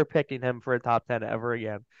am never picking him for a top 10 ever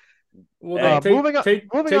again. Well, then take Moving on.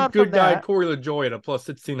 take Moving on take from good guy that. Corey LaJoy at a plus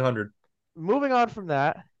 1600. Moving on from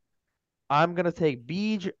that. I'm gonna take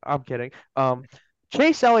Beej. I'm kidding.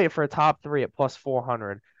 Chase Elliott for a top 3 at plus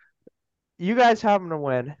 400. You guys have him to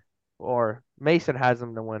win, or Mason has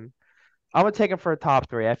him to win. I'm gonna take him for a top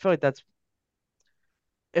 3. I feel like that's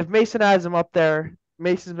if Mason has him up there.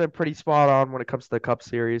 Mason's been pretty spot on when it comes to the Cup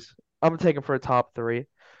Series. I'm gonna take him for a top 3.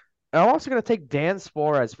 And I'm also gonna take Dan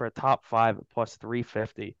Suarez for a top 5 at plus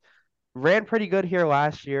 350. Ran pretty good here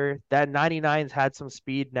last year. That 99's had some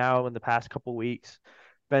speed now in the past couple weeks.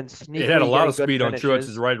 Been It had a sneakily lot of getting good speed on Truex's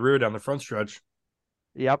finishes. right rear down the front stretch.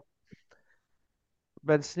 Yep.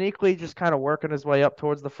 Been sneakily just kind of working his way up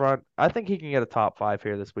towards the front. I think he can get a top 5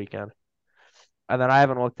 here this weekend. And then I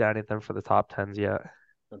haven't looked at anything for the top 10s yet.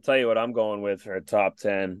 I'll tell you what I'm going with for a top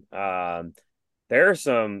 10. There are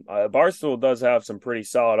some Barstool does have some pretty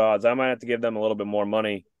solid odds. I might have to give them a little bit more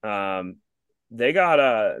money. They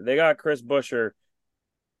got Chris Buescher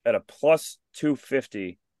at a plus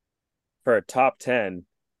 250 for a top 10.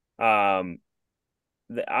 Um,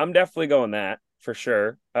 I'm definitely going that for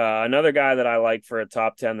sure. Another guy that I like for a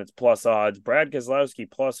top 10 that's plus odds, Brad Keselowski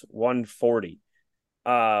plus 140.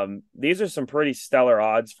 These are some pretty stellar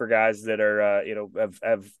odds for guys that are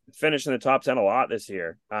have finished in the top 10 a lot this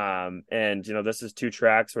year. And this is two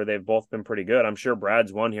tracks where they've both been pretty good. I'm sure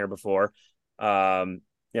Brad's won here before.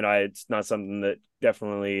 It's not something that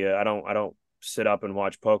definitely I don't sit up and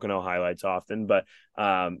watch Pocono highlights often, but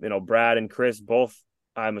Brad and Chris both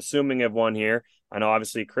I'm assuming have won here. I know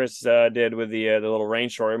obviously Chris did with the little rain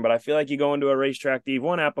shorten, but I feel like you go into a racetrack that you've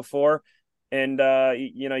won at before, and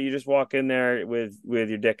you just walk in there with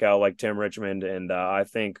your dick out like Tim Richmond, and I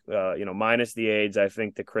think minus the AIDS, I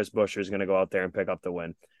think that Chris Buescher is going to go out there and pick up the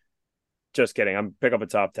win. Just kidding, I'm pick up a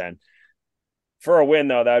top 10 for a win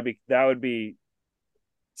though. That would be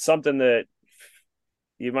something that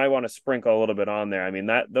you might want to sprinkle a little bit on there. I mean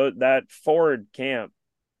that Ford camp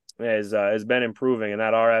has been improving, and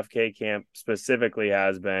that RFK camp specifically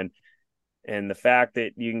has been. And the fact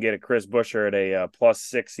that you can get a Chris Buescher at a plus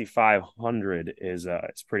 6,500 is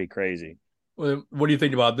it's pretty crazy. Well, what do you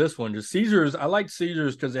think about this one? Just Caesars. I like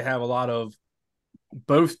Caesars because they have a lot of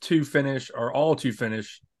both to finish or all to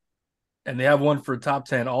finish, and they have one for top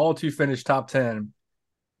 10, all to finish top 10.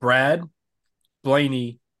 Brad,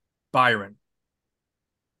 Blaney, Byron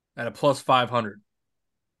at a plus 500.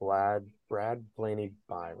 Brad, Blaney,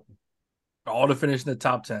 Byron. All to finish in the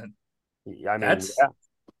top 10. I mean, That's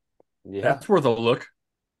yeah, that's worth a look.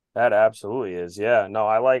 that absolutely is. Yeah, no,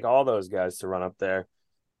 I like all those guys to run up there.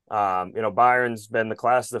 Byron's been the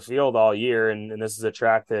class of the field all year, and this is a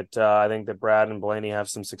track that I think that Brad and Blaney have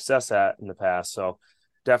some success at in the past. So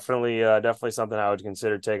definitely something I would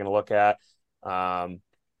consider taking a look at. Those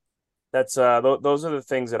are the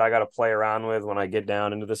things that I got to play around with when I get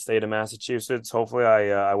down into the state of Massachusetts. Hopefully,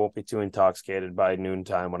 I won't be too intoxicated by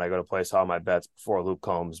noontime when I go to place all my bets before Luke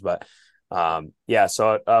Combs. But yeah,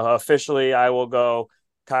 so officially, I will go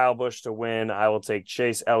Kyle Busch to win. I will take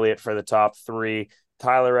Chase Elliott for the top 3,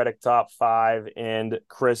 Tyler Reddick top 5, and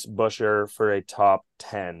Chris Buescher for a top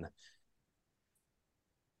 10.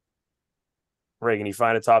 Reagan, you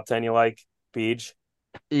find a top 10 you like? Beach?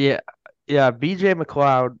 Yeah, yeah. BJ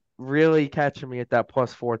McLeod really catching me at that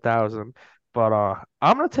plus 4,000. But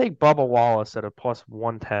I'm gonna take Bubba Wallace at a plus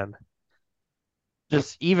 110.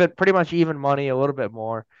 Just even, pretty much even money, a little bit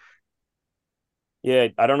more. Yeah,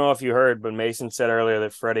 I don't know if you heard, but Mason said earlier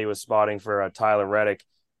that Freddie was spotting for Tyler Reddick.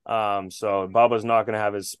 So Bubba's not going to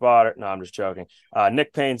have his spot. No, I'm just joking.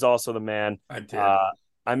 Nick Payne's also the man. I did. He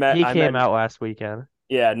I met came out last weekend.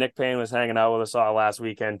 Yeah, Nick Payne was hanging out with us all last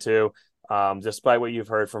weekend too. Despite what you've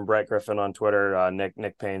heard from Brett Griffin on Twitter,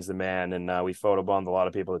 Nick Payne's the man, and we photobombed a lot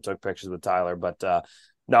of people that took pictures with Tyler. But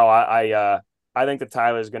no, I think that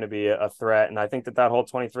Tyler is going to be a threat, and I think that whole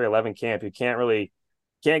 23XI camp, you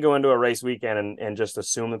can't go into a race weekend and just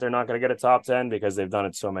assume that they're not going to get a top 10 because they've done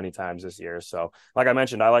it so many times this year. So, like I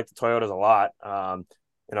mentioned, I like the Toyotas a lot.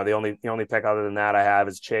 The only pick other than that I have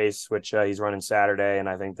is Chase, which he's running Saturday, and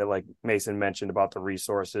I think that like Mason mentioned about the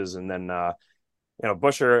resources, and then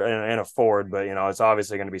Buescher and a Ford, but it's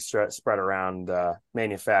obviously going to be spread around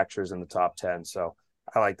manufacturers in the top 10. So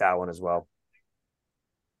I like that one as well.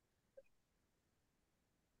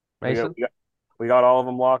 Mason? We got all of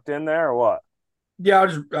them locked in there, or what? Yeah, I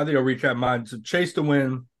think I'll recap mine. So Chase to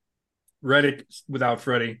win, Reddick without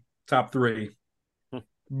Freddie, top 3.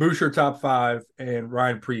 Boucher top 5, and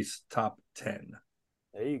Ryan Priest top 10.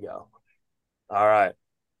 There you go. All right.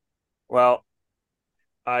 Well,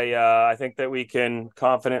 I think that we can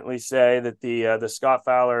confidently say that the Scott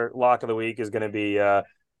Fowler lock of the week is going to be that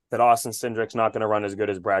Austin Cindric's not going to run as good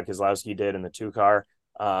as Brad Keselowski did in the 2 car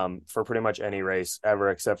for pretty much any race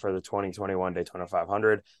ever except for the 2021 Daytona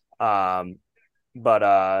 500.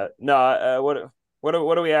 But no,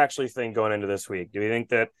 what do we actually think going into this week? Do we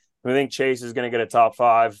think Chase is going to get a top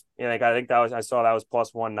 5? I think I saw that was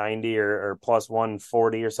plus 190 or plus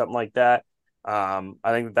 140 or something like that. I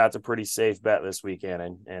think that's a pretty safe bet this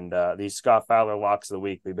weekend, and these Scott Fowler locks of the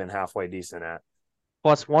week we've been halfway decent at.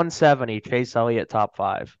 Plus 170, Chase Elliott top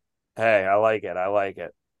 5. Hey, I like it. I like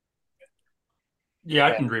it. Yeah,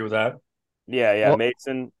 I can agree with that. Yeah. Well,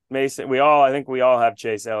 Mason. I think we all have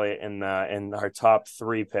Chase Elliott in our top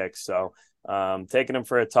 3 picks. So taking him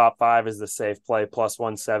for a top 5 is the safe play, plus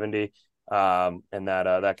 170. And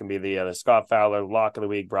that can be the Scott Fowler lock of the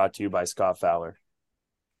week, brought to you by Scott Fowler.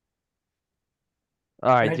 all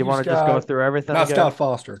right. Do Thank you you, want to just go Scott. through everything Not again? Scott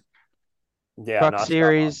Foster. Yeah, Truck not Scott Fowler.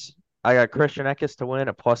 Series, I got Christian Eckes to win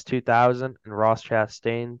at plus 2,000 and Ross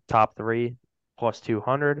Chastain top 3 plus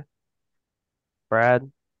 200.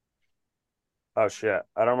 Brad, Oh shit,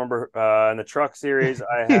 I don't remember. In the Truck Series,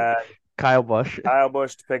 I had Kyle Busch. Kyle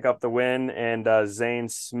Busch to pick up the win, and Zane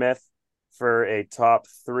Smith for a top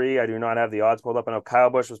 3. I do not have the odds pulled up. I know Kyle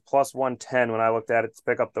Busch was plus 110 when I looked at it to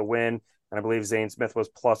pick up the win, and I believe Zane Smith was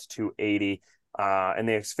plus 280. In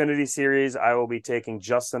the Xfinity Series, I will be taking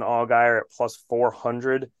Justin Allgaier at plus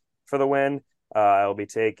 400 for the win. I'll be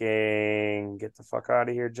taking, get the fuck out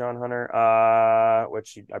of here, John Hunter,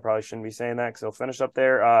 which I probably shouldn't be saying that because he'll finish up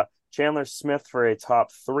there. Chandler Smith for a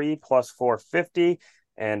top 3 plus 450,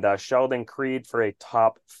 and Sheldon Creed for a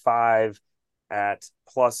top 5 at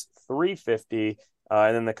plus 350.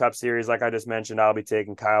 And then the Cup Series, like I just mentioned, I'll be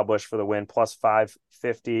taking Kyle Busch for the win, plus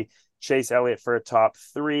 550. Chase Elliott for a top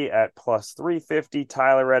 3 at plus 350.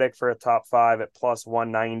 Tyler Reddick for a top 5 at plus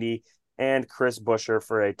 190. And Chris Buescher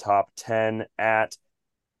for a top 10 at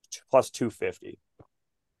plus 250.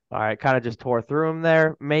 All right, kind of just tore through them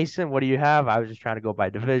there. Mason, what do you have? I was just trying to go by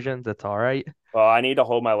divisions. That's all right. Well, I need to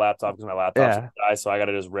hold my laptop because my laptop's Yeah. die, so I got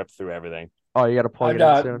to just rip through everything. Oh, you got to plug I it in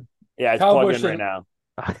got soon. Yeah, it's Kyle plugged Busch in right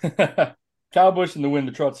now. Kyle Busch in the win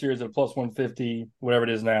the Truck Series at plus 150, whatever it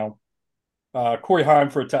is now. Corey Heim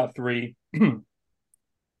for a top 3.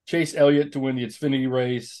 Chase Elliott to win the Xfinity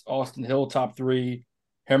race. Austin Hill top 3.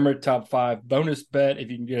 Hemrick top 5. Bonus bet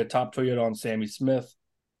if you can get a top Toyota on Sammy Smith.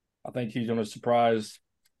 I think he's going to surprise.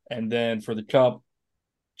 And then for the Cup,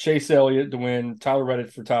 Chase Elliott to win. Tyler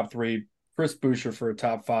Reddick for top 3. Chris Buescher for a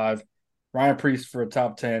top 5. Ryan Priest for a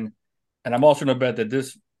top 10. And I'm also going to bet that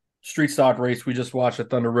this street stock race we just watched at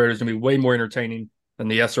Thunder Road is going to be way more entertaining than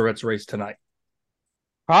the SRX race tonight.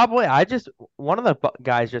 Probably. One of the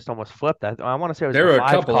guys just almost flipped. I want to say it was There the are a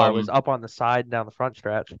 5 couple car of was them. up on the side down the front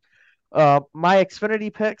stretch. My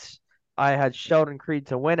Xfinity picks, I had Sheldon Creed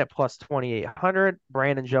to win at plus 2,800.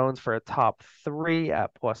 Brandon Jones for a top 3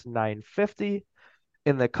 at plus 950.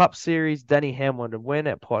 In the Cup Series, Denny Hamlin to win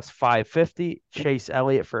at plus 550. Chase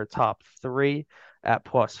Elliott for a top 3 at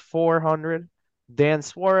plus 400. Dan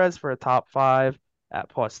Suarez for a top 5 at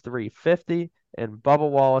plus 350. And Bubba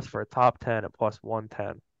Wallace for a top 10 at plus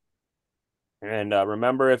 110. And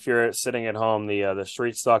remember, if you're sitting at home, the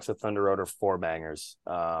street stocks at Thunder Road are 4 bangers.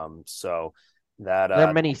 So that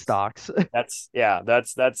They're mini stocks. that's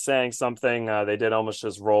saying something. They did almost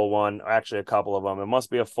just roll one, actually a couple of them. It must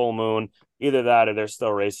be a full moon. Either that, or they're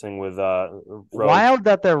still racing with roads Wild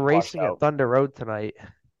that they're washed racing at out. Thunder Road tonight.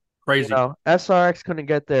 Crazy. SRX couldn't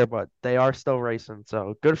get there, but they are still racing.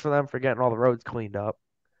 So good for them for getting all the roads cleaned up.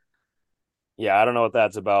 Yeah, I don't know what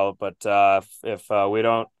that's about, but if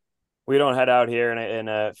we don't head out here in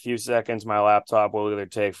a few seconds, my laptop will either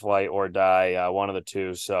take flight or die, one of the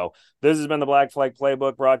two. So this has been the Black Flag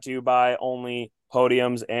Playbook, brought to you by Only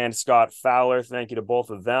Podiums and Scott Fowler. Thank you to both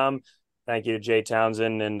of them. Thank you to Jay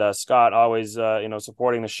Townsend and Scott, always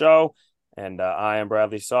supporting the show. And I am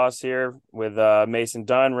Bradley Sauce here with Mason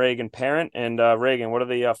Dunn, Reagan Parent, and Reagan. What are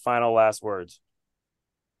the final last words?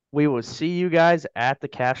 We will see you guys at the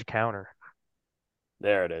cash counter.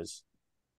 There it is.